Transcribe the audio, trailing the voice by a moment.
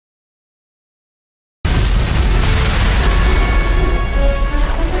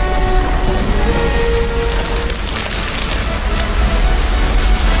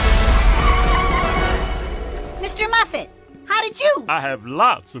I have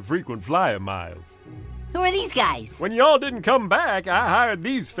lots of frequent flyer miles. Who are these guys? When y'all didn't come back, I hired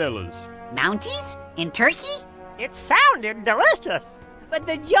these fellas. Mounties? In Turkey? It sounded delicious. But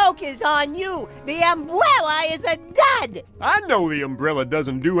the joke is on you. The umbrella is a dud. I know the umbrella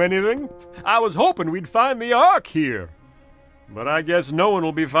doesn't do anything. I was hoping we'd find the Ark here. But I guess no one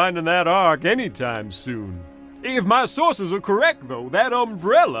will be finding that Ark anytime soon. If my sources are correct, though, that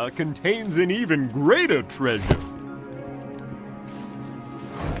umbrella contains an even greater treasure.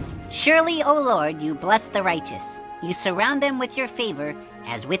 Surely, O Lord, you bless the righteous. You surround them with your favor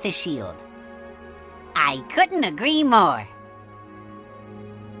as with a shield. I couldn't agree more.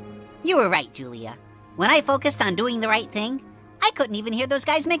 You were right, Julia. When I focused on doing the right thing, I couldn't even hear those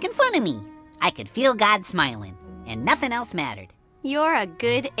guys making fun of me. I could feel God smiling, and nothing else mattered. You're a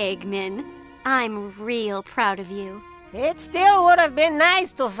good Eggman. I'm real proud of you. It still would have been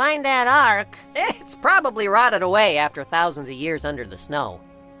nice to find that Ark. It's probably rotted away after thousands of years under the snow.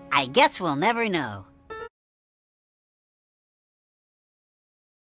 I guess we'll never know.